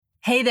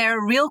Hey there,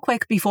 real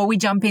quick before we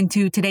jump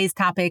into today's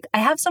topic, I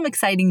have some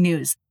exciting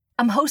news.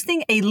 I'm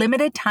hosting a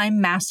limited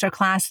time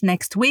masterclass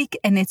next week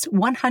and it's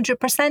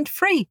 100%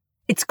 free.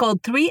 It's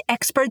called 3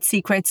 Expert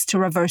Secrets to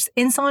Reverse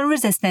Insulin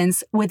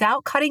Resistance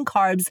Without Cutting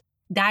Carbs,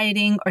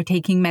 Dieting, or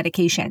Taking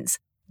Medications.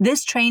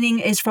 This training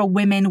is for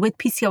women with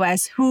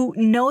PCOS who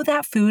know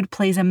that food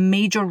plays a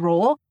major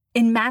role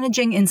in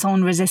managing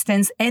insulin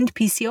resistance and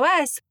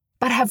PCOS,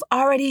 but have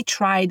already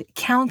tried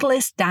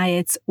countless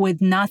diets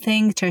with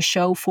nothing to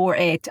show for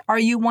it. Are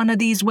you one of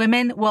these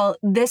women? Well,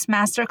 this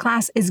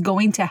masterclass is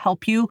going to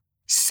help you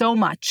so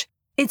much.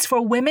 It's for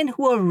women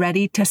who are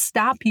ready to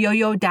stop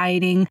yo-yo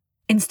dieting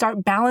and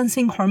start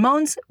balancing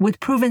hormones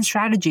with proven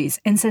strategies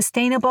and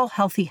sustainable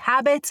healthy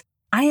habits.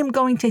 I am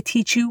going to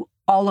teach you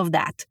all of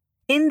that.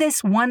 In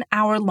this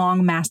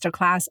 1-hour-long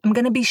masterclass, I'm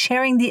going to be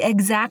sharing the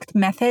exact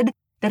method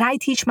that I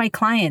teach my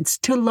clients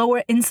to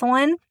lower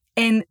insulin.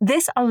 And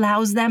this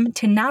allows them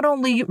to not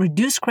only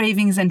reduce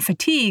cravings and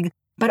fatigue,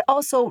 but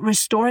also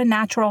restore a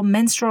natural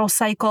menstrual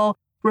cycle,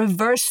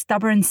 reverse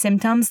stubborn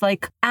symptoms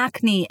like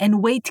acne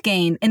and weight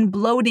gain and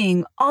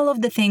bloating, all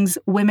of the things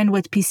women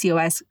with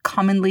PCOS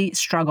commonly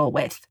struggle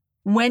with.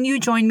 When you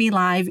join me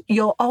live,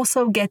 you'll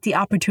also get the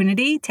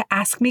opportunity to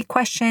ask me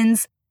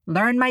questions,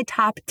 learn my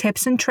top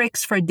tips and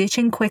tricks for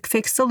ditching quick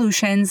fix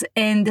solutions,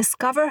 and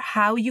discover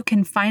how you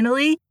can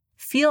finally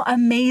feel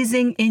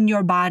amazing in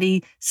your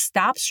body,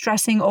 stop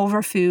stressing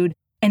over food,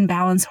 and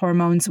balance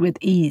hormones with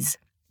ease.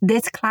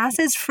 This class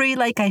is free,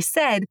 like I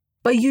said,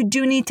 but you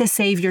do need to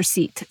save your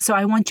seat. So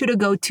I want you to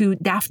go to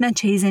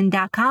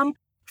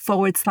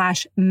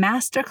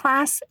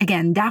daphnachazin.com/masterclass.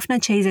 Again,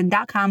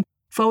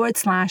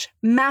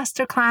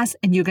 daphnachazin.com/masterclass,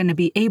 and you're going to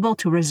be able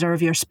to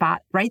reserve your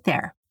spot right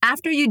there.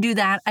 After you do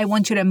that, I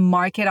want you to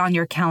mark it on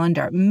your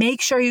calendar. Make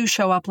sure you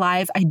show up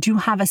live. I do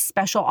have a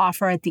special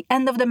offer at the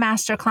end of the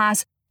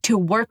masterclass to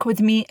work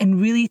with me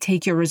and really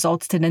take your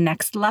results to the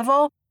next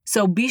level.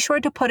 So be sure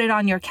to put it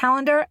on your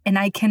calendar, and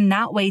I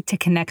cannot wait to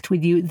connect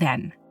with you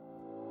then.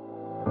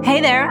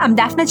 Hey there, I'm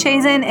Daphna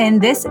Chazin,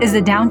 and this is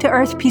the Down to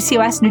Earth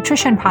PCOS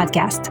Nutrition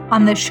Podcast.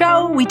 On the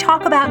show, we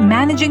talk about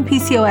managing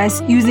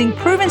PCOS using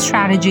proven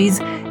strategies,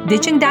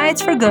 ditching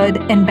diets for good,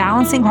 and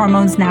balancing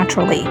hormones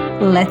naturally.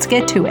 Let's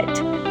get to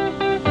it.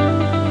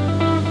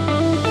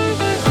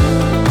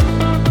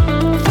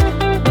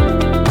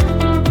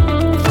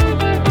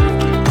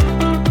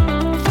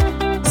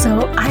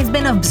 I've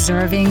been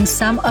observing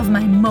some of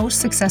my most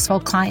successful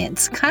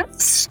clients, kind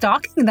of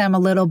stalking them a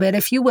little bit,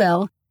 if you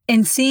will,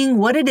 and seeing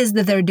what it is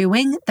that they're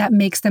doing that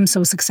makes them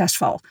so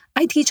successful.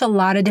 I teach a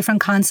lot of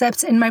different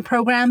concepts in my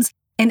programs,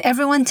 and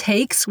everyone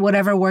takes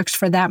whatever works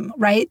for them,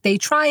 right? They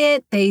try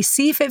it, they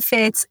see if it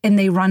fits, and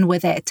they run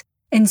with it.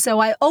 And so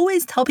I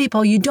always tell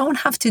people you don't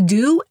have to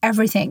do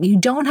everything. You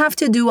don't have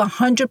to do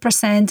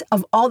 100%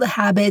 of all the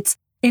habits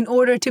in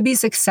order to be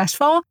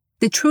successful.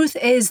 The truth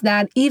is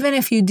that even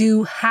if you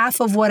do half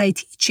of what I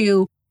teach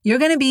you, you're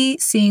going to be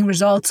seeing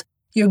results.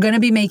 You're going to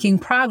be making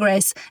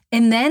progress.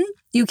 And then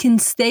you can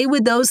stay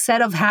with those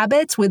set of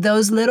habits, with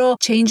those little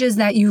changes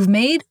that you've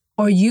made,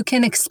 or you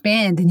can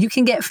expand and you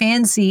can get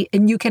fancy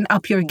and you can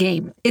up your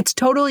game. It's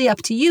totally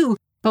up to you.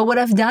 But what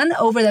I've done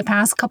over the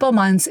past couple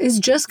months is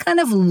just kind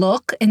of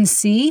look and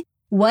see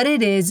what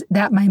it is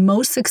that my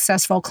most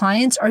successful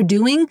clients are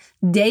doing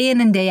day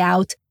in and day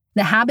out.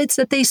 The habits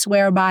that they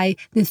swear by,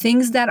 the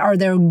things that are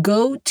their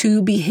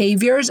go-to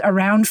behaviors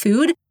around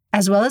food,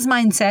 as well as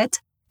mindset.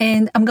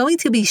 And I'm going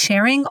to be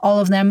sharing all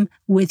of them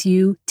with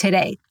you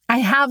today. I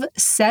have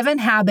 7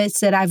 habits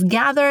that I've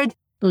gathered.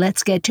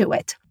 Let's get to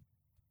it.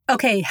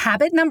 Okay,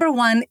 habit number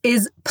 1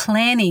 is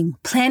planning.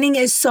 Planning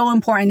is so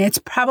important. It's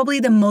probably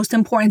the most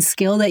important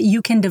skill that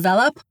you can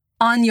develop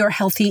on your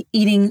healthy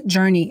eating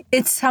journey.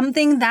 It's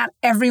something that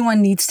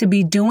everyone needs to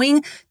be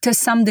doing to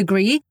some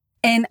degree.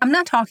 And I'm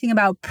not talking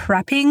about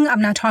prepping.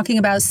 I'm not talking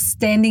about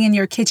standing in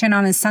your kitchen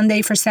on a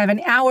Sunday for 7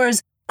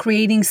 hours,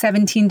 creating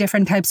 17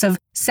 different types of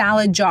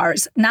salad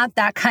jars. Not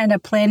that kind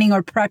of planning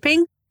or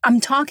prepping.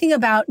 I'm talking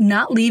about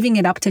not leaving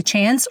it up to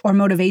chance or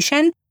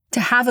motivation to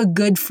have a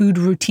good food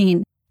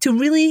routine, to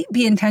really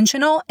be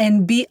intentional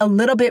and be a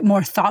little bit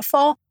more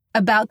thoughtful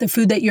about the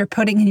food that you're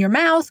putting in your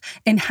mouth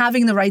and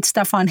having the right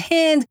stuff on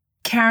hand,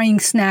 carrying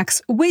snacks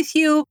with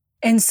you.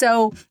 And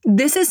so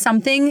this is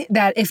something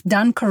that, if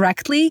done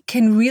correctly,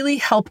 can really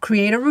help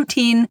create a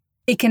routine.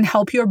 It can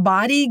help your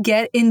body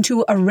get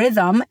into a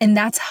rhythm, and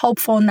that's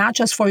helpful not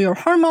just for your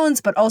hormones,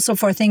 but also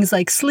for things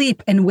like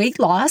sleep and weight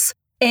loss,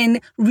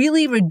 and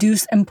really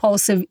reduce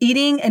impulsive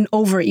eating and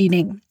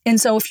overeating. And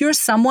so if you're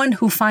someone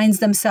who finds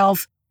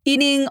themselves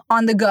eating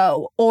on the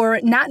go, or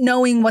not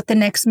knowing what the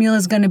next meal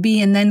is going to be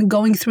and then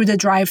going through the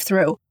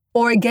drive-thru,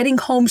 or getting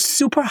home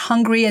super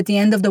hungry at the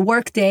end of the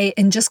workday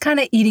and just kind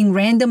of eating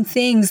random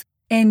things,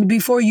 and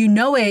before you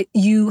know it,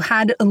 you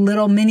had a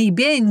little mini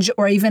binge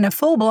or even a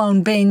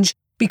full-blown binge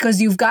because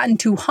you've gotten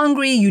too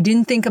hungry, you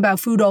didn't think about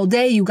food all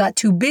day, you got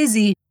too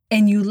busy,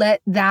 and you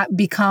let that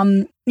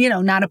become,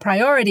 not a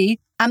priority.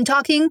 I'm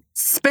talking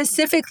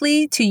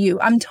specifically to you.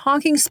 I'm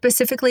talking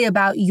specifically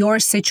about your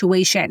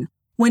situation.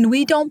 When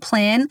we don't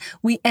plan,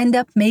 we end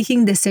up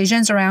making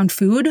decisions around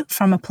food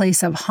from a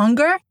place of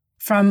hunger,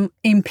 from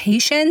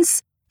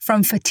impatience,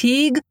 from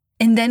fatigue,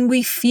 and then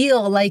we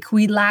feel like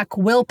we lack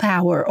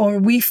willpower, or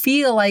we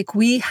feel like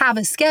we have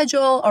a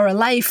schedule or a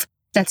life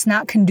that's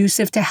not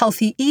conducive to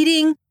healthy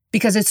eating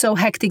because it's so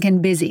hectic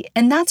and busy.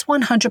 And that's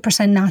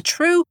 100% not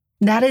true.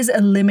 That is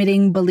a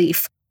limiting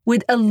belief.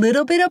 With a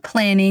little bit of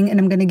planning, and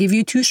I'm going to give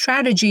you 2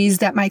 strategies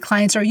that my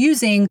clients are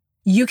using,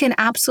 you can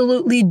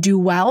absolutely do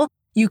well.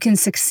 You can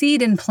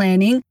succeed in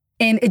planning,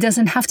 and it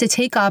doesn't have to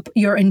take up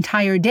your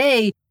entire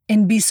day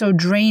and be so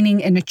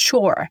draining and a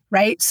chore,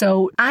 right?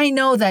 So I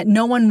know that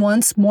no one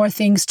wants more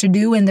things to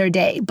do in their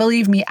day.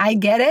 Believe me, I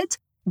get it.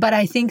 But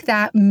I think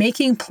that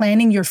making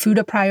planning your food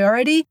a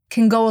priority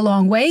can go a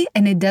long way,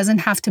 and it doesn't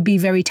have to be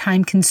very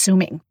time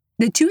consuming.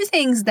 The 2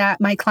 things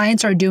that my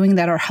clients are doing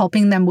that are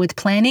helping them with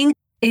planning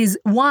is,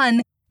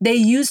 1, they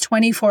use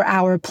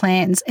 24-hour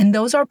plans. And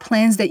those are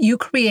plans that you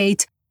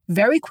create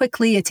very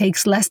quickly. It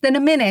takes less than a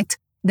minute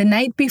the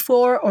night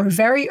before or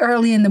very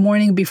early in the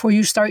morning before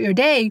you start your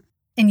day.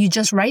 And you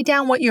just write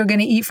down what you're going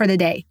to eat for the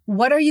day.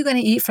 What are you going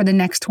to eat for the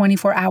next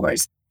 24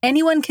 hours?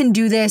 Anyone can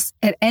do this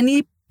at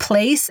any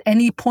place,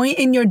 any point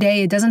in your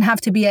day. It doesn't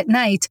have to be at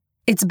night.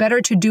 It's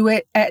better to do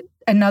it at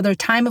another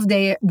time of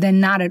day than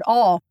not at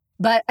all.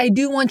 But I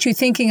do want you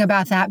thinking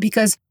about that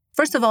because,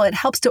 first of all, it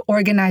helps to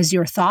organize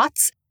your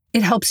thoughts.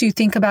 It helps you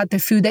think about the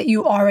food that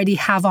you already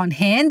have on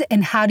hand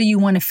and how do you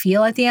want to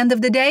feel at the end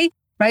of the day,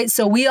 right?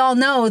 So we all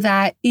know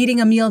that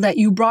eating a meal that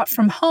you brought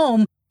from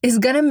home is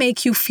going to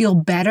make you feel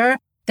better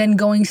than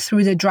going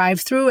through the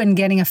drive-thru and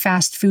getting a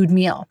fast food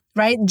meal,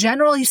 right?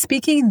 Generally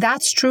speaking,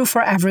 that's true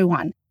for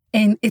everyone.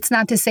 And it's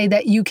not to say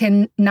that you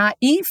can not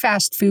eat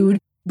fast food,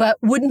 but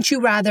wouldn't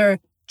you rather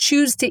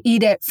choose to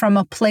eat it from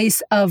a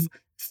place of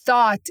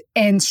thought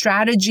and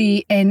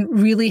strategy and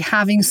really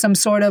having some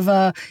sort of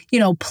a,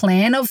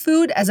 plan of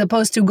food as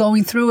opposed to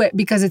going through it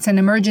because it's an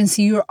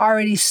emergency, you're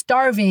already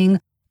starving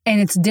and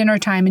it's dinner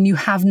time and you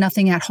have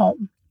nothing at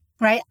home,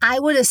 right? I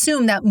would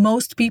assume that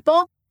most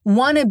people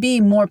want to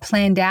be more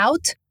planned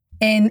out,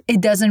 and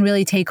it doesn't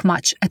really take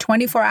much. A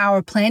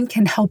 24-hour plan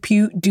can help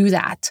you do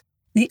that.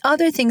 The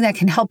other thing that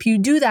can help you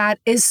do that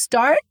is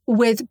start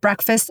with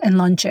breakfast and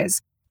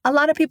lunches. A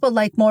lot of people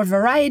like more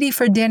variety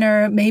for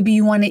dinner. Maybe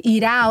you want to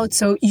eat out,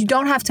 so you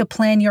don't have to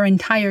plan your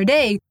entire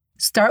day.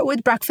 Start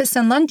with breakfast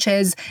and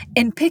lunches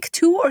and pick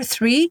 2 or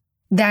 3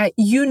 that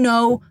you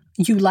know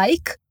you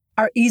like,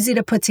 are easy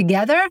to put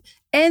together,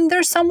 and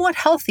they're somewhat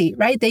healthy,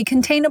 right? They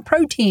contain a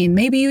protein.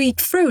 Maybe you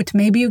eat fruit.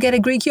 Maybe you get a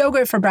Greek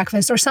yogurt for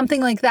breakfast or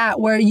something like that,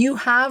 where you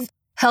have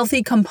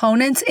healthy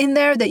components in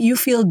there that you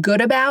feel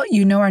good about,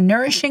 are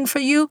nourishing for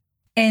you,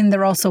 and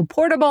they're also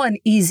portable and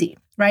easy,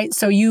 right?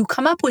 So you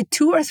come up with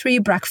 2 or 3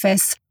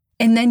 breakfasts,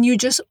 and then you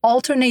just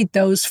alternate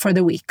those for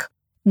the week.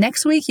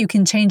 Next week, you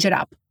can change it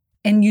up,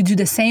 and you do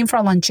the same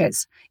for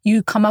lunches.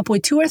 You come up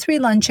with 2 or 3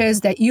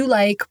 lunches that you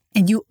like,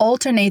 and you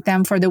alternate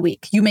them for the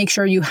week. You make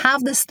sure you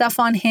have the stuff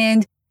on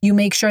hand. You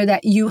make sure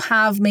that you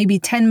have maybe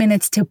 10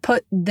 minutes to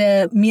put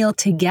the meal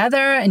together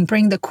and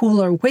bring the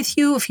cooler with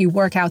you if you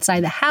work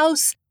outside the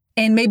house.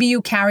 And maybe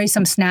you carry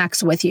some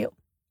snacks with you,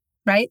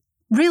 right?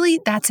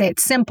 Really, that's it.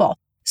 Simple.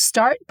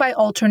 Start by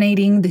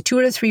alternating the 2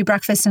 or 3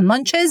 breakfasts and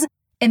lunches,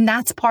 and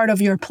that's part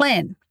of your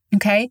plan,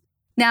 okay?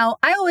 Now,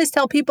 I always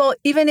tell people,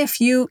 even if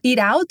you eat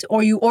out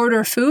or you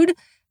order food,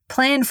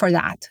 plan for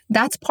that.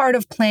 That's part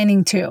of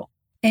planning too.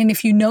 And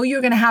if you know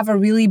you're going to have a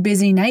really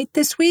busy night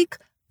this week,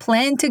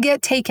 plan to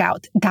get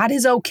takeout. That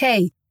is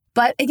okay.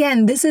 But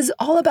again, this is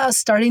all about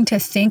starting to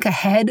think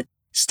ahead,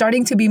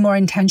 starting to be more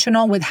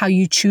intentional with how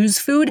you choose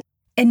food,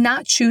 and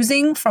not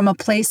choosing from a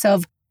place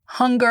of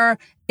hunger,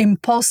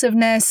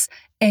 impulsiveness,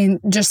 and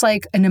just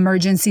like an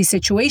emergency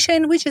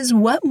situation, which is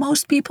what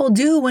most people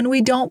do when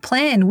we don't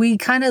plan. We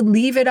kind of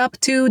leave it up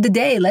to the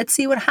day. Let's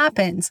see what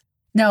happens.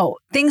 No,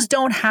 things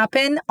don't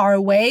happen our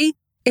way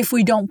if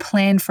we don't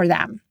plan for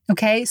them.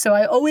 Okay. So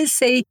I always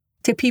say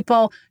to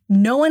people,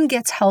 no one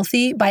gets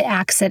healthy by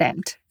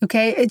accident.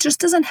 Okay. It just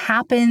doesn't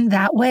happen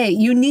that way.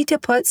 You need to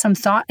put some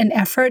thought and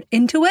effort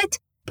into it,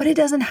 but it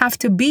doesn't have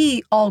to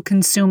be all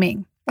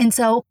consuming. And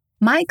so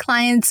my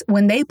clients,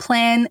 when they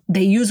plan,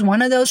 they use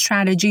one of those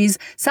strategies.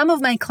 Some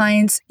of my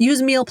clients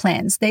use meal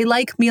plans. They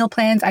like meal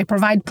plans. I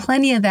provide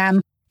plenty of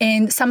them,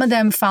 and some of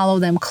them follow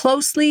them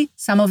closely.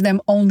 Some of them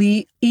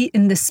only eat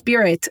in the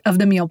spirit of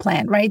the meal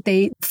plan, right?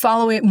 They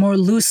follow it more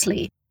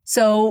loosely.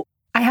 So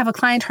I have a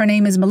client, her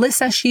name is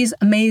Melissa. She's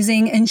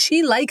amazing, and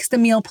she likes the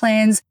meal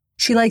plans.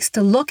 She likes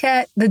to look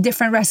at the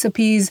different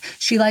recipes.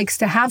 She likes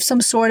to have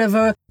some sort of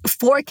a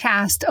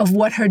forecast of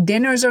what her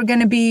dinners are going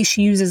to be.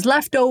 She uses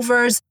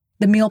leftovers.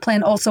 The meal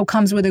plan also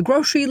comes with a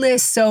grocery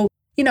list. So,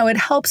 it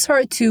helps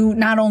her to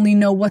not only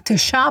know what to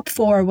shop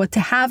for, what to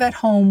have at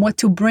home, what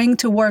to bring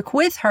to work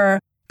with her,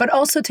 but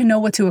also to know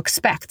what to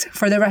expect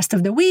for the rest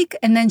of the week.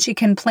 And then she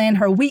can plan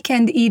her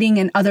weekend eating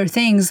and other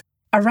things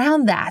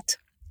around that.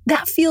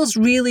 That feels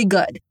really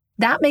good.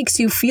 That makes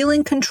you feel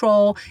in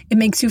control. It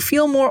makes you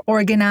feel more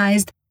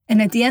organized.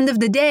 And at the end of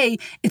the day,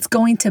 it's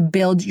going to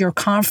build your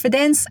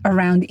confidence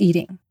around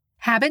eating.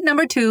 Habit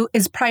number 2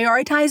 is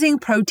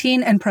prioritizing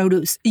protein and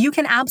produce. You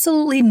can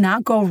absolutely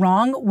not go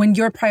wrong when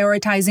you're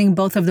prioritizing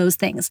both of those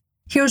things.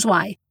 Here's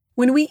why.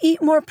 When we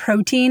eat more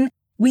protein,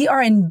 we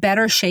are in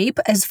better shape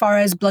as far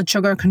as blood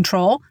sugar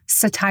control,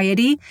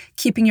 satiety,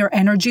 keeping your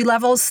energy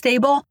levels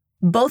stable.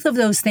 Both of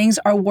those things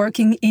are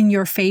working in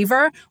your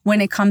favor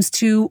when it comes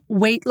to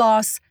weight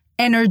loss,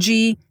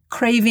 energy,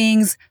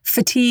 cravings,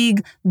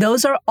 fatigue.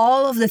 Those are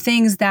all of the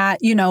things that,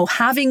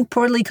 having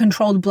poorly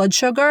controlled blood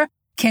sugar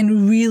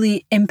can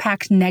really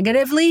impact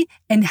negatively,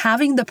 and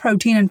having the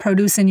protein and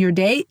produce in your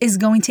day is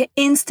going to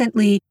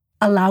instantly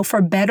allow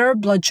for better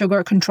blood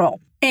sugar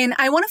control. And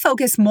I want to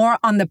focus more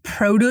on the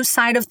produce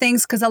side of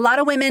things because a lot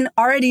of women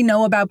already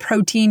know about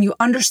protein. You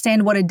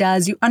understand what it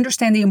does. You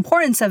understand the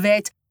importance of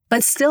it,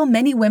 but still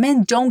many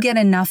women don't get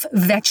enough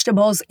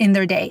vegetables in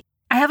their day.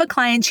 I have a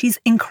client, she's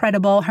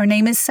incredible. Her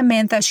name is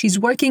Samantha. She's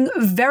working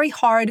very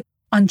hard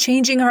on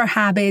changing her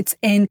habits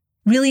and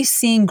really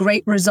seeing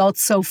great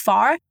results so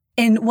far.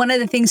 And one of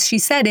the things she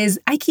said is,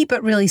 I keep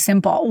it really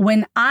simple.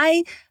 When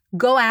I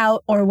go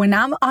out or when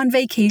I'm on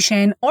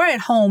vacation or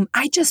at home,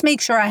 I just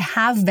make sure I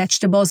have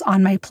vegetables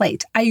on my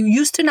plate. I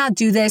used to not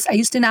do this. I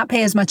used to not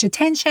pay as much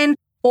attention.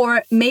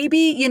 Or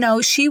maybe,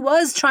 she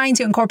was trying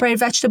to incorporate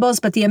vegetables,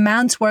 but the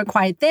amounts weren't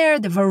quite there.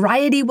 The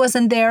variety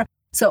wasn't there.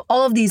 So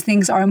all of these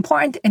things are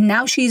important. And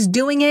now she's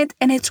doing it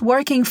and it's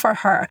working for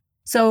her.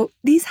 So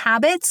these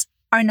habits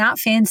are not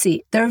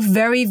fancy. They're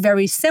very,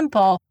 very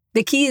simple.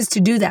 The key is to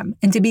do them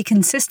and to be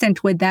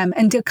consistent with them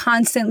and to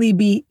constantly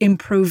be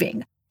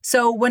improving.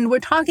 So when we're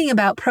talking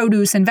about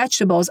produce and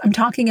vegetables, I'm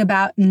talking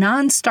about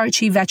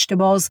non-starchy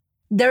vegetables.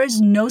 There is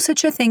no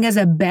such a thing as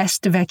a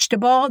best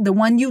vegetable. The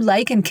one you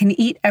like and can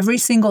eat every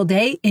single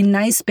day in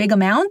nice big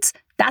amounts,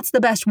 that's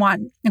the best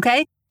one,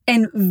 okay?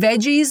 And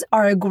veggies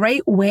are a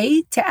great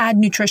way to add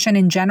nutrition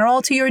in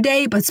general to your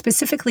day, but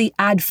specifically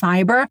add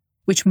fiber,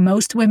 which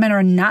most women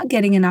are not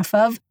getting enough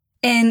of,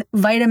 and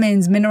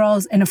vitamins,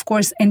 minerals, and of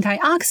course,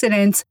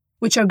 antioxidants,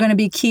 which are going to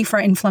be key for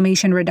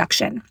inflammation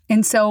reduction.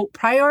 And so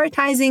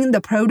prioritizing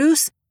the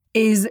produce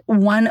is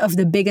one of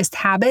the biggest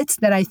habits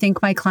that I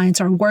think my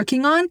clients are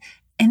working on.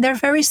 And they're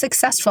very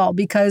successful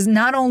because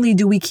not only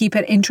do we keep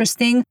it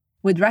interesting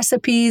with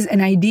recipes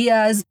and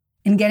ideas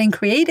and getting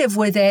creative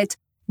with it,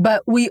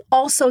 but we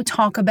also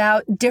talk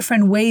about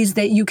different ways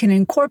that you can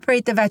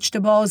incorporate the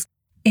vegetables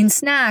in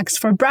snacks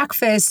for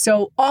breakfast,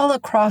 so all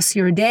across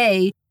your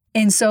day.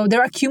 And so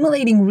they're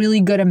accumulating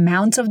really good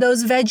amounts of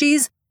those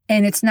veggies.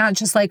 And it's not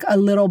just like a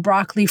little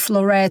broccoli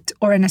floret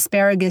or an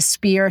asparagus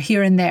spear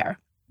here and there.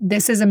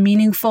 This is a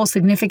meaningful,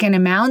 significant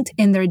amount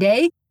in their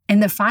day.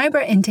 And the fiber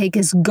intake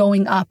is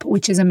going up,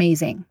 which is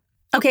amazing.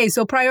 Okay,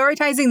 so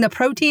prioritizing the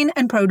protein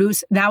and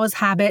produce, that was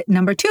habit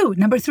number 2.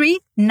 Number 3,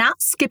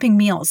 not skipping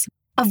meals.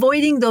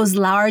 Avoiding those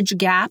large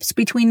gaps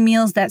between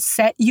meals that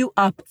set you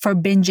up for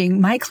binging.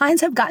 My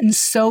clients have gotten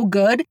so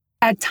good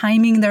at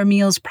timing their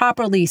meals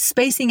properly,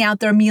 spacing out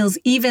their meals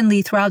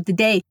evenly throughout the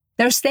day.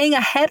 They're staying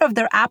ahead of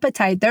their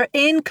appetite. They're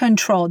in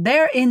control.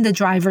 They're in the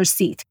driver's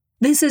seat.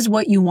 This is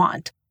what you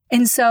want.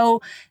 And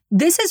so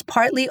this is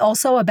partly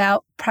also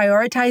about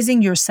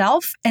prioritizing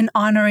yourself and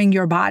honoring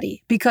your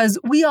body because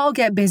we all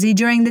get busy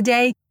during the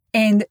day,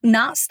 and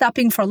not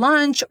stopping for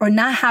lunch or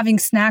not having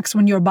snacks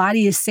when your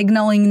body is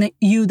signaling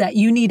you that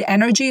you need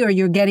energy or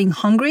you're getting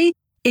hungry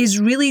is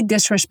really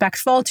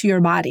disrespectful to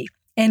your body.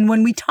 And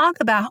when we talk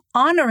about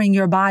honoring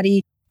your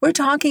body, we're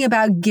talking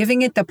about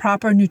giving it the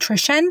proper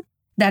nutrition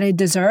that it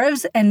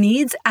deserves and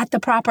needs at the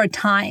proper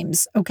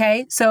times,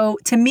 okay? So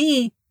to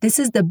me, this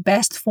is the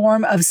best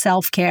form of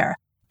self-care.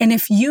 And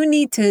if you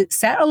need to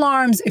set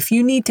alarms, if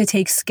you need to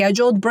take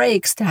scheduled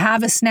breaks to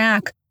have a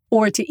snack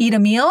or to eat a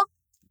meal,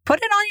 put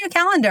it on your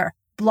calendar.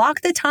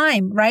 Block the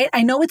time, right?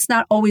 I know it's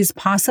not always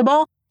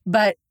possible,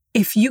 but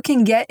if you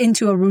can get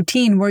into a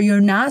routine where you're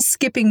not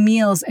skipping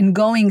meals and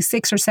going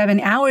 6 or 7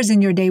 hours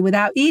in your day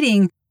without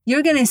eating,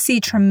 you're going to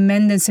see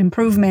tremendous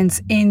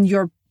improvements in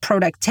your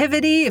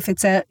productivity. If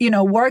it's a,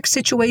 work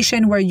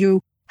situation where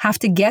you have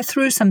to get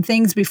through some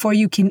things before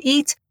you can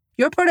eat,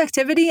 your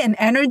productivity and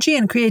energy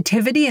and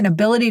creativity and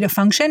ability to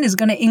function is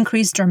going to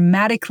increase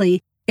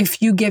dramatically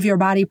if you give your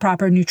body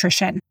proper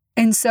nutrition.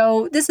 And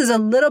so this is a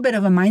little bit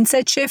of a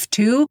mindset shift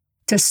too,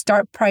 to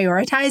start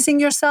prioritizing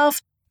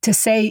yourself, to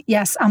say,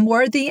 yes, I'm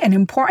worthy and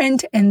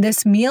important, and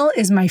this meal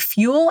is my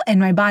fuel and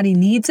my body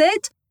needs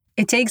it.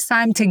 It takes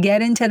time to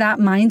get into that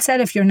mindset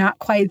if you're not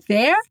quite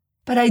there.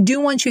 But I do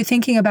want you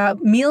thinking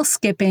about meal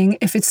skipping.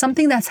 If it's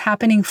something that's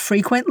happening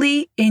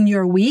frequently in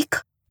your week,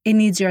 it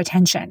needs your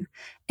attention.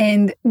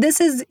 And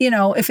this is,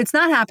 if it's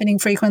not happening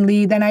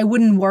frequently, then I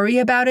wouldn't worry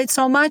about it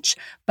so much.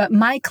 But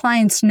my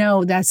clients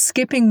know that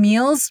skipping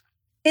meals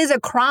is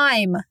a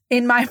crime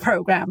in my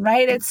program,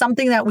 right? It's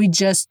something that we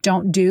just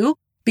don't do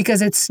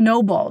because it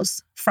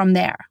snowballs from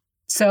there.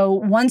 So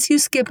once you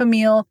skip a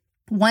meal,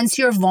 once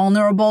you're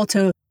vulnerable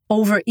to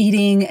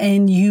overeating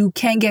and you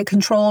can't get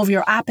control of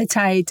your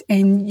appetite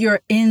and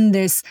you're in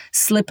this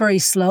slippery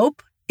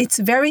slope, it's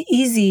very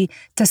easy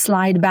to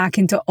slide back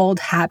into old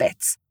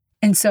habits.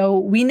 And so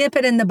we nip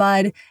it in the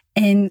bud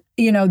And,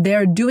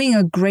 they're doing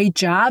a great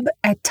job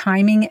at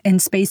timing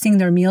and spacing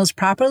their meals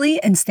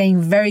properly and staying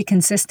very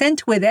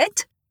consistent with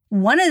it.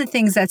 One of the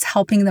things that's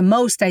helping the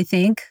most, I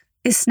think,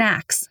 is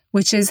snacks,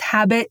 which is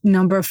habit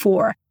number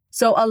 4.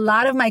 So a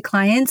lot of my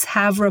clients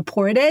have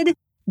reported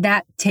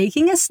that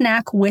taking a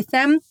snack with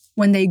them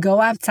when they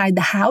go outside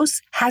the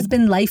house has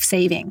been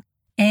life-saving.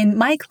 And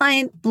my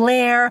client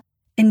Blair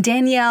and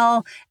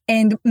Danielle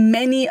and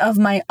many of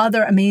my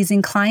other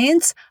amazing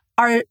clients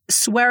are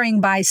swearing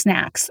by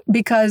snacks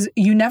because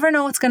you never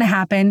know what's going to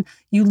happen.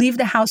 You leave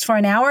the house for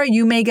an hour,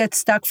 you may get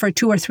stuck for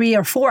 2 or 3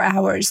 or 4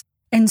 hours.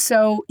 And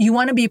so you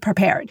want to be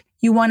prepared.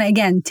 You want to,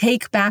 again,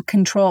 take back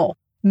control.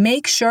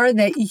 Make sure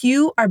that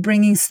you are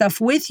bringing stuff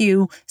with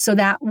you so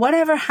that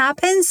whatever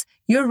happens,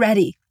 you're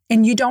ready.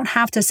 And you don't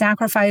have to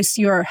sacrifice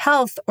your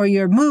health or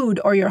your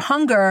mood or your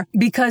hunger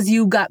because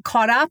you got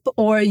caught up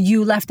or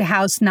you left the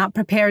house not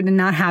prepared and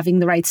not having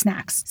the right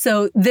snacks.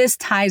 So this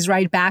ties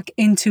right back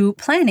into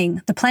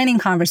planning, the planning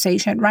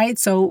conversation, right?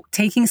 So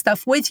taking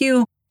stuff with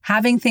you,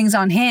 having things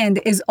on hand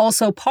is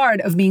also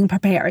part of being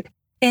prepared.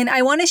 And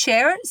I want to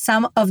share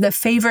some of the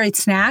favorite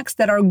snacks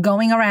that are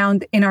going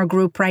around in our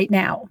group right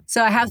now.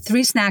 So I have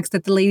 3 snacks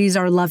that the ladies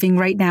are loving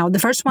right now. The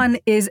first one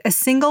is a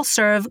single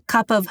serve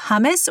cup of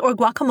hummus or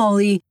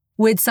guacamole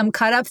with some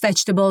cut up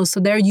vegetables.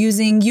 So they're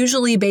using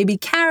usually baby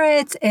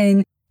carrots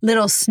and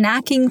little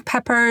snacking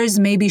peppers,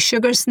 maybe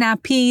sugar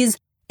snap peas,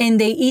 and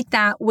they eat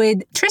that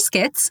with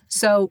Triscuits.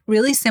 So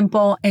really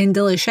simple and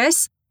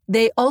delicious.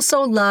 They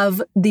also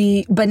love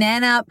the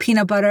banana,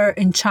 peanut butter,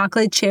 and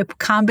chocolate chip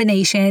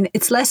combination.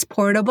 It's less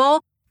portable,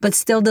 but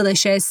still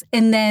delicious.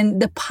 And then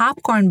the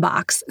popcorn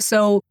box.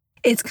 So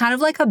it's kind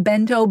of like a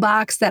bento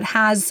box that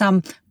has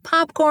some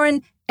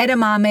popcorn,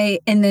 edamame,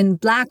 and then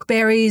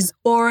blackberries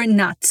or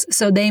nuts.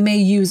 So they may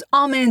use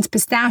almonds,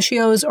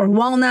 pistachios, or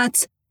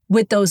walnuts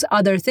with those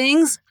other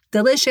things.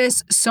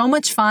 Delicious, so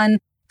much fun,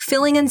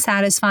 filling and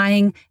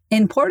satisfying,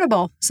 and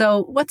portable.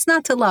 So what's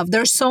not to love?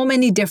 There's so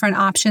many different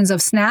options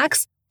of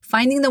snacks.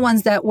 Finding the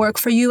ones that work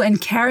for you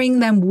and carrying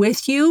them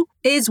with you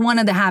is one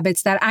of the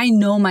habits that I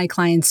know my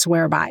clients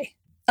swear by.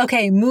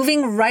 Okay,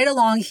 moving right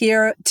along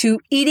here to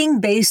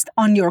eating based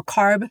on your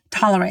carb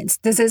tolerance.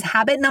 This is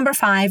habit number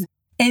 5.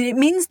 And it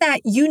means that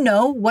you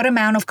know what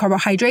amount of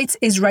carbohydrates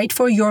is right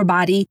for your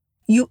body.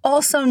 You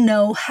also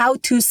know how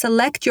to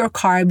select your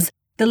carbs.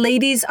 The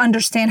ladies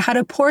understand how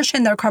to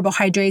portion their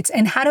carbohydrates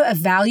and how to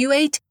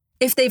evaluate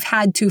if they've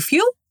had too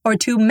few or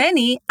too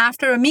many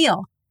after a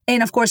meal.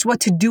 And of course, what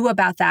to do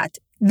about that.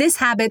 This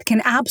habit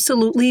can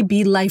absolutely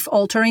be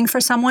life-altering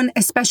for someone,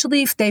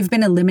 especially if they've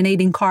been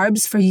eliminating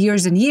carbs for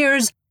years and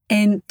years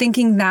and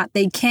thinking that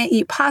they can't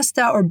eat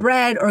pasta or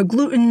bread or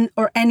gluten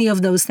or any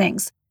of those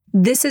things.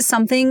 This is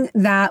something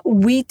that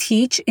we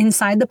teach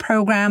inside the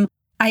program.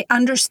 I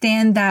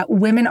understand that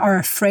women are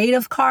afraid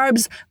of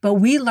carbs, but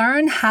we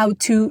learn how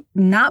to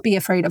not be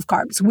afraid of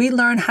carbs. We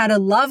learn how to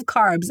love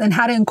carbs and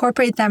how to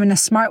incorporate them in a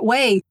smart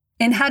way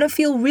and how to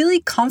feel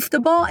really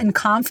comfortable and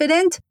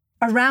confident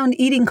around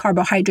eating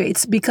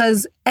carbohydrates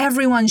because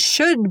everyone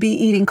should be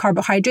eating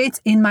carbohydrates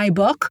in my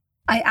book.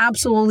 I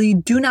absolutely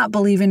do not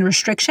believe in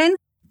restriction.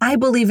 I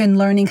believe in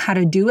learning how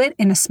to do it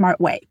in a smart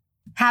way.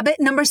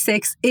 Habit number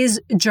 6 is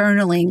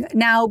journaling.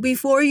 Now,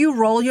 before you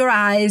roll your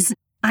eyes,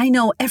 I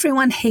know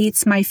everyone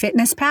hates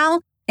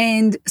MyFitnessPal,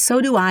 and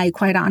so do I,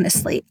 quite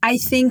honestly. I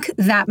think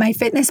that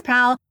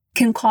MyFitnessPal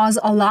can cause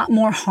a lot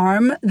more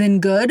harm than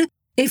good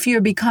if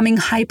you're becoming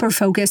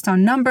hyper-focused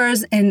on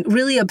numbers and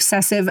really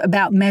obsessive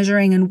about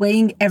measuring and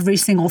weighing every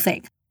single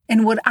thing.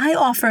 And what I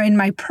offer in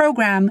my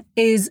program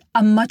is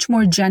a much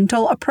more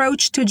gentle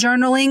approach to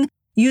journaling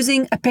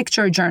using a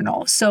picture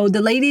journal. So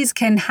the ladies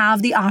can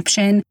have the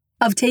option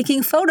of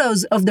taking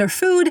photos of their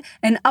food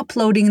and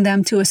uploading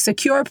them to a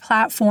secure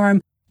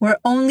platform where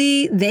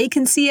only they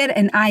can see it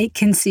and I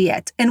can see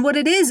it. And what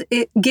it is,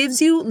 it gives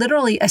you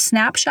literally a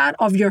snapshot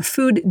of your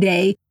food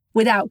day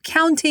without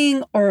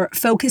counting or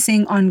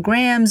focusing on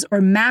grams or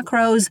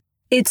macros.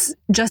 It's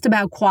just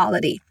about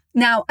quality.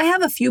 Now, I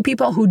have a few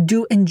people who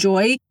do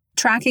enjoy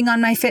tracking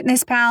on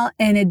MyFitnessPal,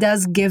 and it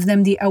does give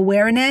them the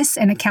awareness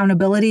and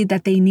accountability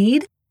that they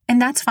need,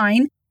 and that's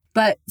fine.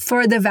 But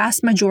for the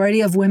vast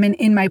majority of women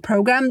in my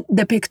program,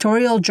 the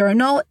pictorial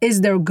journal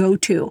is their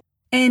go-to.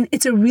 And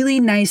it's a really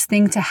nice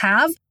thing to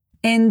have.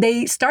 And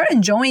they start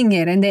enjoying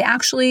it and they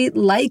actually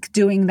like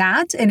doing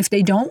that. And if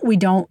they don't, we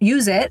don't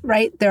use it,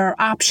 right? There are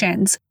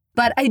options.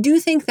 But I do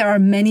think there are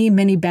many,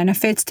 many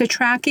benefits to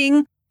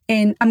tracking.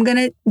 And I'm going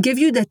to give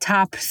you the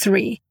top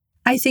 3.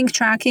 I think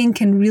tracking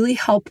can really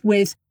help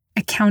with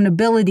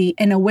accountability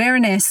and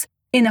awareness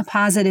in a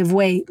positive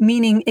way,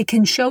 meaning it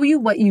can show you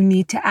what you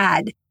need to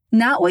add.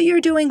 Not what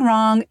you're doing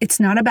wrong. It's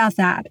not about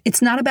that.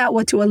 It's not about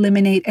what to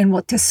eliminate and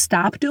what to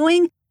stop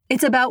doing.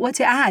 It's about what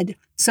to add.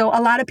 So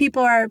a lot of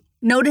people are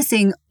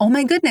noticing, oh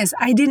my goodness,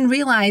 I didn't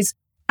realize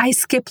I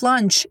skip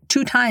lunch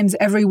 2 times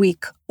every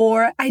week.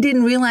 Or I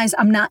didn't realize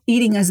I'm not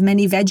eating as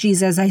many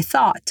veggies as I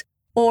thought.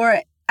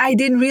 Or I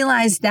didn't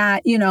realize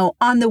that,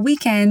 on the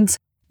weekends,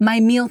 my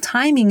meal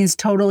timing is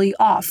totally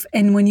off.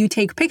 And when you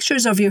take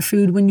pictures of your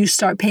food, when you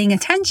start paying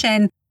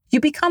attention, you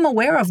become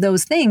aware of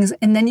those things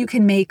and then you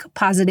can make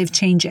positive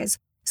changes.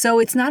 So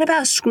it's not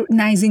about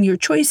scrutinizing your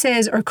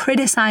choices or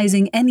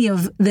criticizing any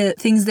of the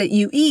things that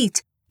you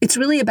eat. It's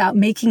really about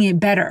making it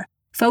better,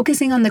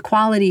 focusing on the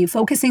quality,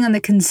 focusing on the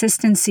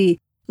consistency,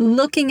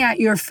 looking at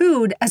your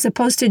food as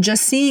opposed to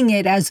just seeing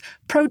it as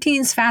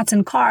proteins, fats,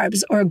 and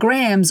carbs or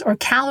grams or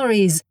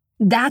calories.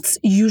 That's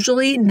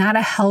usually not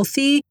a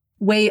healthy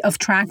way of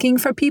tracking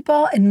for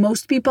people. And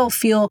most people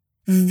feel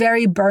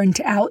very burnt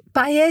out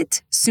by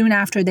it soon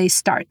after they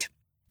start.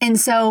 And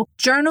so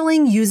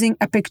journaling using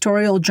a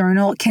pictorial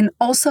journal can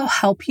also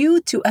help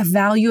you to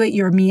evaluate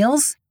your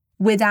meals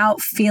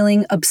without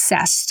feeling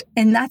obsessed.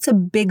 And that's a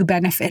big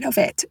benefit of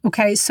it.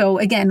 Okay. So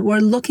again, we're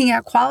looking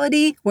at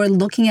quality. We're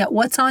looking at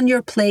what's on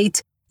your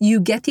plate. You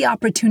get the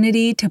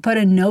opportunity to put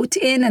a note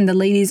in, and the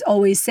ladies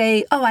always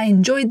say, oh, I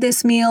enjoyed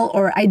this meal,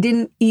 or I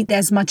didn't eat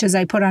as much as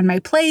I put on my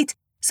plate.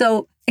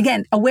 So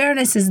again,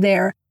 awareness is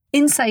there.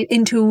 Insight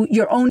into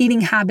your own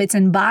eating habits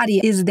and body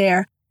is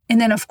there. And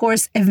then, of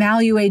course,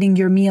 evaluating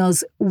your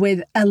meals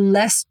with a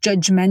less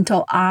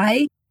judgmental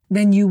eye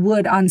than you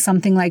would on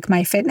something like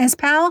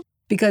MyFitnessPal,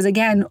 because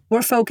again,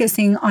 we're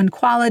focusing on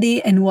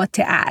quality and what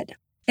to add.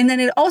 And then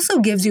it also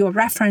gives you a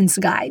reference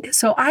guide.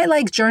 So I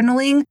like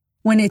journaling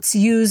when it's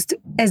used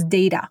as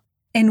data.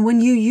 And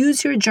when you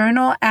use your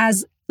journal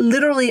as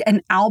literally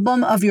an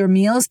album of your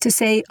meals to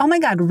say, oh my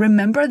God,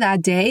 remember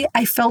that day?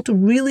 I felt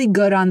really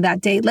good on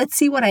that day. Let's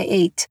see what I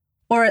ate.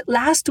 Or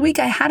last week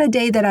I had a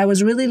day that I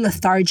was really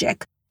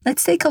lethargic.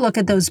 Let's take a look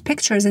at those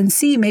pictures and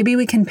see, maybe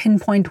we can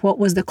pinpoint what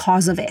was the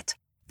cause of it.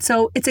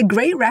 So it's a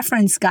great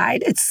reference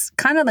guide. It's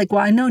kind of like,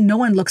 well, I know no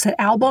one looks at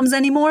albums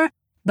anymore,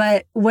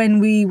 but when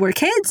we were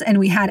kids and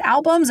we had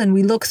albums and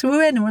we look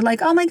through it and we're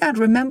like, oh my God,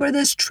 remember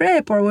this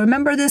trip or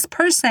remember this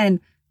person.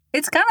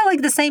 It's kind of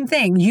like the same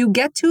thing. You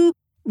get to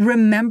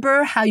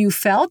remember how you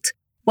felt,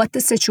 what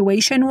the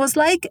situation was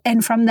like.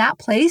 And from that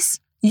place,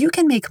 you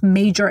can make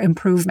major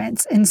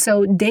improvements. And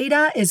so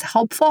data is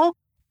helpful.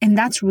 And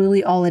that's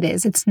really all it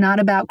is. It's not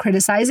about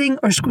criticizing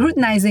or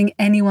scrutinizing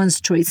anyone's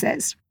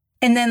choices.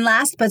 And then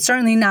last, but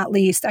certainly not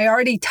least, I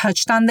already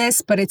touched on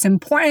this, but it's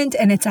important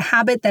and it's a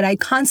habit that I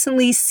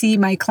constantly see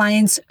my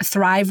clients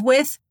thrive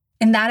with.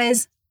 And that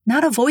is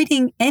not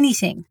avoiding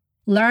anything,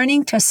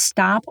 learning to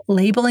stop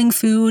labeling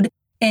food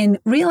and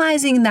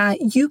realizing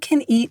that you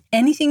can eat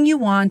anything you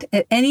want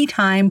at any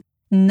time.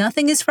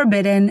 Nothing is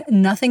forbidden.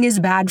 Nothing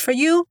is bad for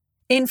you.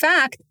 In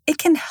fact, it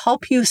can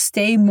help you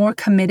stay more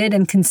committed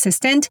and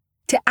consistent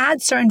to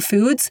add certain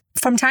foods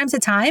from time to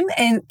time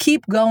and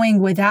keep going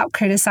without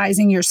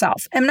criticizing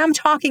yourself. And I'm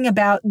talking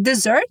about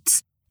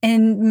desserts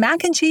and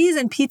mac and cheese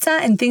and pizza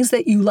and things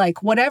that you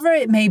like. Whatever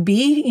it may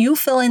be, you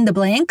fill in the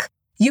blank.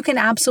 You can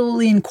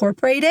absolutely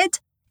incorporate it.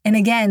 And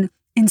again,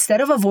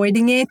 instead of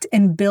avoiding it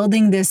and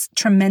building this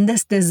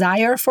tremendous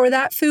desire for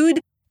that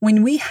food,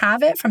 when we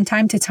have it from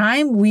time to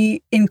time,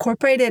 we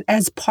incorporate it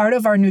as part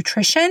of our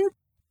nutrition.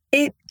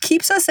 It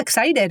keeps us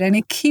excited and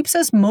it keeps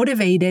us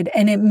motivated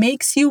and it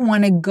makes you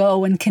want to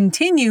go and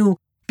continue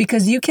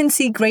because you can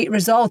see great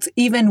results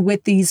even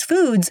with these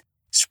foods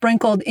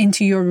sprinkled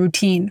into your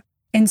routine.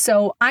 And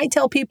so I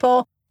tell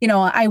people,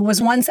 I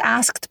was once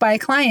asked by a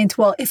client,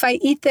 well, if I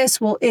eat this,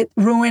 will it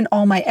ruin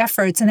all my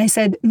efforts? And I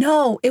said,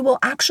 no, it will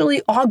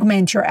actually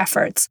augment your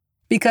efforts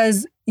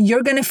because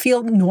you're going to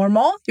feel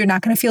normal. You're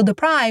not going to feel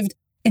deprived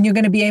and you're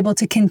going to be able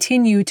to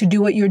continue to do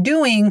what you're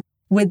doing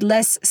with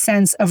less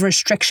sense of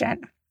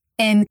restriction.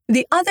 And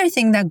the other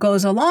thing that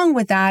goes along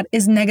with that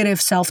is negative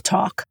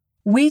self-talk.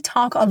 We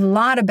talk a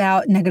lot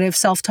about negative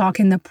self-talk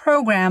in the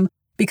program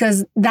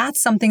because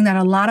that's something that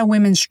a lot of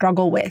women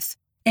struggle with.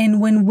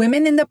 And when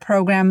women in the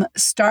program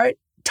start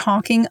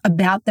talking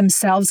about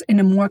themselves in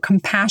a more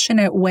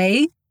compassionate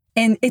way,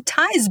 and it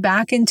ties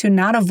back into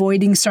not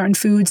avoiding certain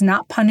foods,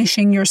 not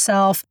punishing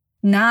yourself,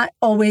 not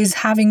always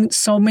having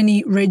so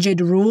many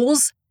rigid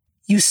rules,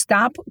 you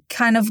stop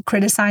kind of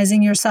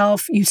criticizing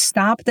yourself. You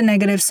stop the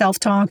negative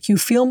self-talk. You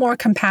feel more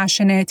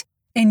compassionate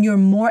and you're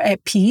more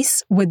at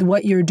peace with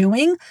what you're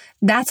doing.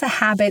 That's a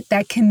habit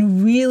that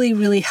can really,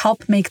 really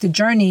help make the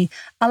journey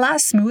a lot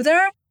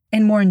smoother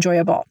and more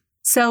enjoyable.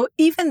 So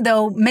even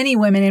though many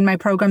women in my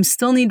program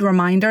still need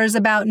reminders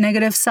about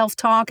negative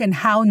self-talk and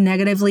how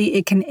negatively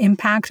it can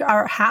impact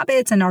our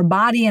habits and our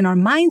body and our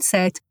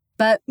mindset,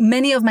 but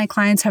many of my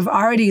clients have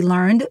already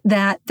learned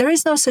that there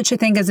is no such a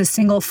thing as a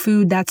single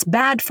food that's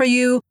bad for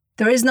you.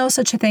 There is no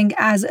such a thing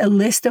as a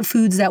list of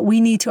foods that we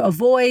need to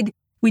avoid.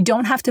 We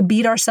don't have to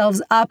beat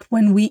ourselves up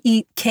when we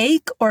eat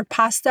cake or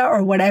pasta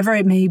or whatever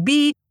it may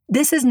be.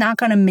 This is not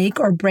going to make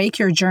or break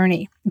your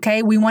journey.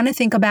 Okay. We want to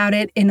think about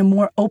it in a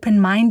more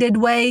open-minded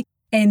way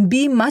and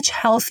be much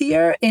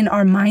healthier in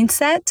our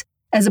mindset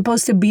as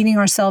opposed to beating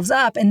ourselves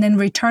up and then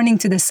returning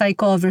to the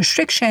cycle of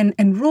restriction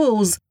and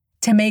rules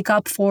to make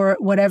up for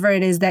whatever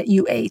it is that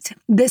you ate.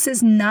 This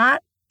is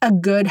not a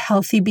good,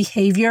 healthy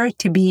behavior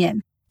to be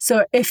in.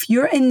 So if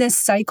you're in this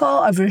cycle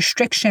of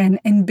restriction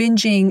and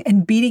binging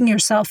and beating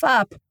yourself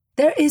up,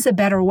 there is a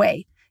better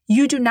way.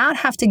 You do not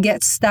have to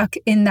get stuck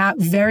in that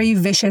very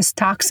vicious,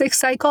 toxic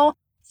cycle.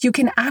 You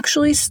can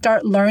actually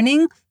start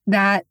learning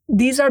that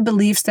these are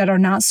beliefs that are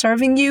not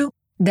serving you.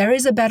 There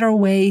is a better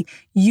way.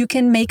 You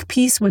can make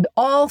peace with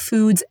all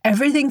foods.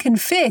 Everything can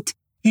fit.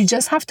 You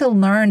just have to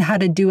learn how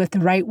to do it the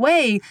right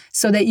way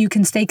so that you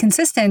can stay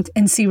consistent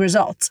and see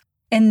results.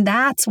 And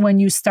that's when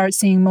you start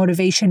seeing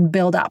motivation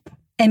build up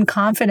and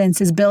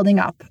confidence is building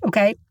up,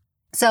 okay?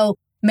 So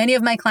many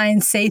of my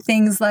clients say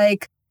things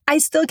like, I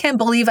still can't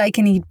believe I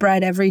can eat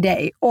bread every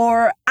day,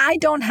 or I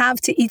don't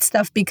have to eat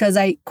stuff because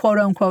I quote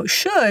unquote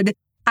should.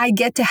 I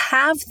get to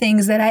have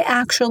things that I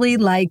actually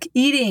like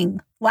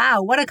eating.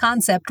 Wow, what a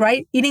concept,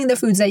 right? Eating the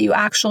foods that you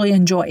actually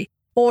enjoy.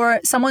 Or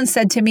someone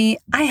said to me,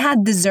 I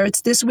had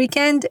desserts this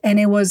weekend and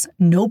it was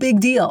no big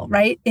deal,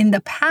 right? In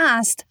the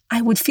past,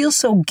 I would feel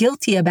so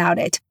guilty about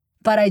it,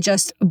 but I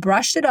just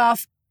brushed it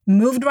off,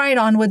 moved right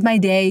on with my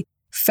day,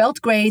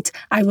 felt great.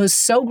 I was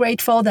so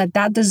grateful that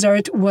that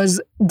dessert was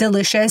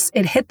delicious.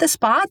 It hit the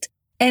spot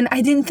and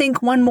I didn't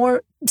think one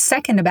more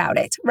second about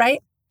it,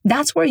 right?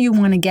 That's where you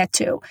want to get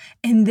to.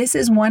 And this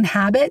is one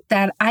habit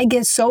that I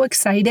get so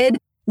excited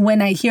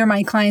when I hear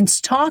my clients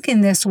talk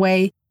in this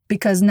way,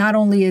 because not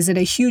only is it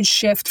a huge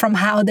shift from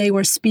how they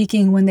were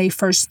speaking when they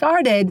first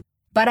started,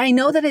 but I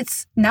know that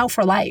it's now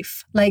for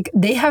life. Like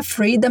they have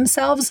freed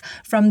themselves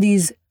from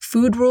these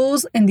food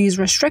rules and these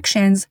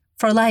restrictions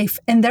for life,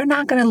 and they're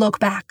not going to look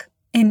back.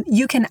 And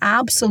you can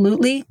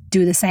absolutely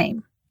do the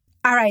same.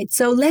 All right,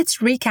 so let's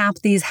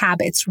recap these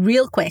habits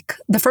real quick.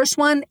 The first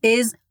one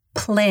is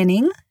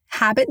planning.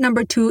 Habit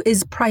number 2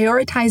 is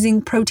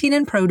prioritizing protein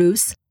and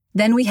produce.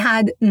 Then we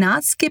had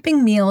not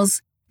skipping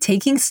meals,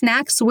 taking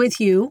snacks with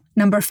you.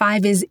 Number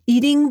 5 is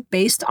eating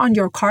based on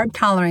your carb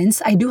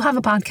tolerance. I do have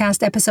a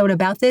podcast episode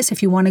about this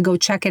if you want to go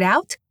check it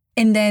out.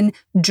 And then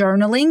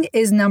journaling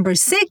is number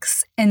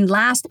 6. And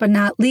last but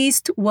not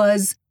least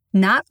was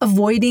not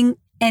avoiding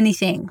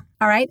anything.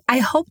 All right. I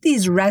hope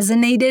these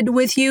resonated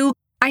with you.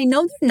 I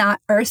know they're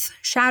not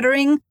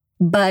earth-shattering,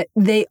 but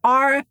they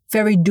are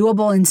very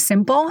doable and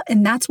simple.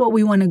 And that's what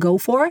we want to go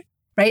for,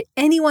 right?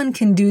 Anyone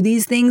can do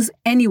these things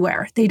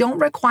anywhere. They don't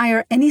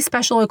require any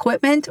special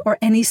equipment or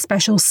any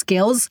special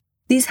skills.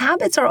 These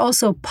habits are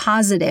also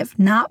positive,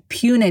 not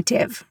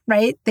punitive,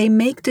 right? They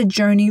make the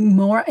journey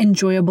more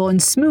enjoyable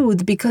and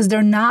smooth because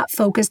they're not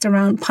focused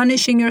around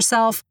punishing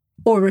yourself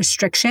or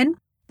restriction.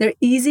 They're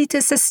easy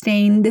to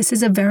sustain. This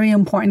is a very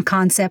important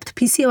concept.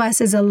 PCOS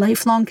is a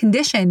lifelong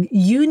condition.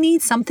 You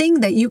need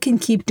something that you can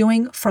keep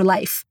doing for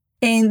life.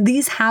 And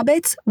these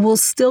habits will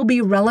still be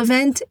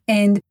relevant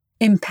and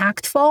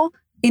impactful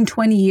in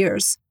 20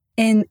 years.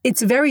 And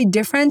it's very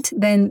different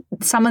than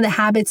some of the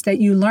habits that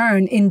you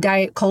learn in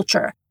diet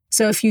culture.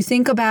 So if you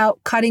think about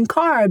cutting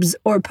carbs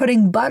or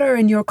putting butter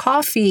in your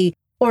coffee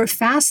or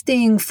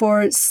fasting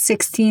for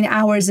 16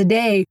 hours a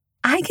day,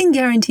 I can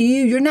guarantee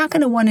you, you're not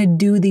going to want to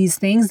do these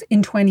things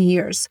in 20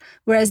 years.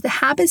 Whereas the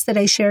habits that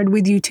I shared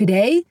with you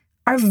today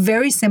are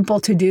very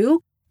simple to do,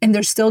 and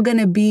they're still going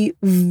to be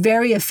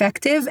very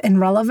effective and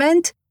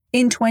relevant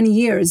in 20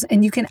 years.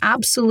 And you can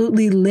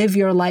absolutely live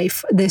your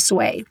life this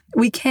way.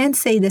 We can't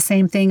say the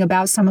same thing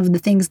about some of the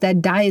things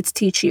that diets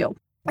teach you.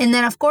 And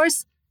then, of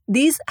course,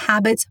 these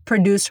habits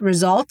produce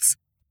results.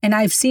 And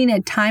I've seen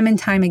it time and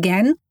time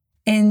again.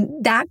 And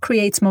that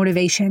creates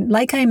motivation.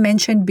 Like I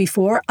mentioned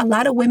before, a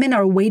lot of women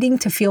are waiting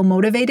to feel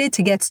motivated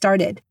to get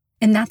started.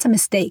 And that's a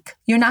mistake.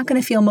 You're not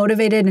going to feel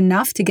motivated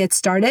enough to get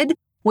started.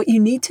 What you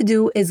need to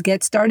do is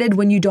get started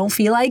when you don't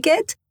feel like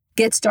it.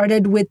 Get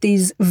started with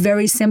these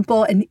very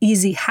simple and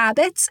easy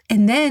habits.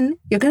 And then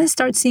you're going to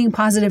start seeing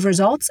positive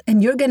results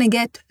and you're going to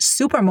get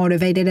super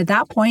motivated at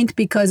that point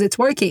because it's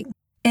working.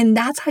 And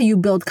that's how you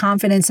build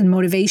confidence and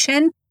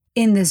motivation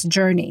in this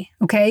journey.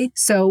 Okay.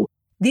 So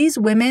these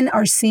women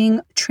are seeing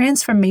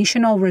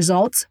transformational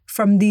results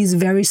from these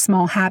very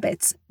small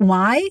habits.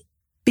 Why?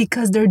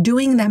 Because they're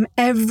doing them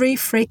every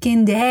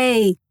freaking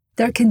day.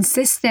 They're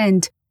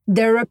consistent.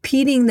 They're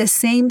repeating the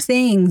same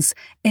things.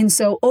 And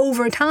so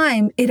over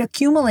time, it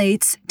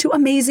accumulates to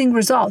amazing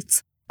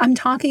results. I'm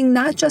talking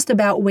not just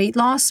about weight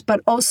loss, but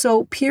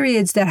also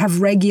periods that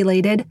have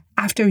regulated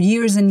after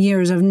years and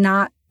years of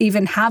not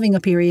even having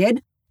a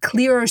period,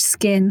 clearer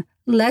skin,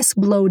 less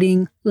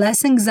bloating,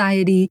 less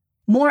anxiety,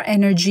 more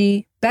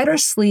energy, better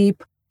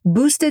sleep,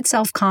 boosted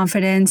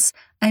self-confidence.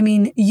 I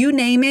mean, you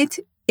name it,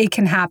 it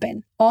can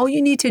happen. All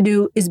you need to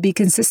do is be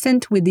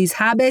consistent with these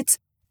habits,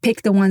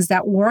 pick the ones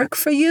that work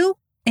for you,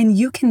 and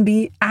you can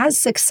be as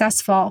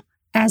successful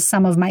as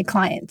some of my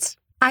clients.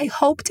 I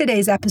hope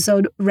today's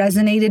episode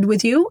resonated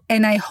with you,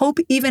 and I hope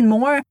even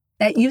more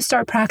that you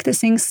start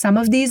practicing some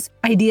of these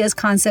ideas,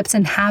 concepts,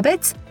 and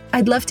habits.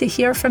 I'd love to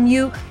hear from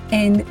you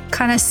and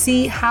kind of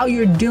see how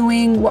you're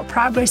doing, what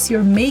progress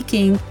you're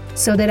making,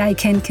 so that I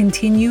can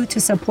continue to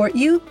support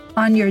you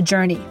on your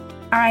journey.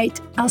 All right,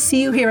 I'll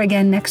see you here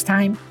again next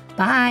time.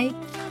 Bye.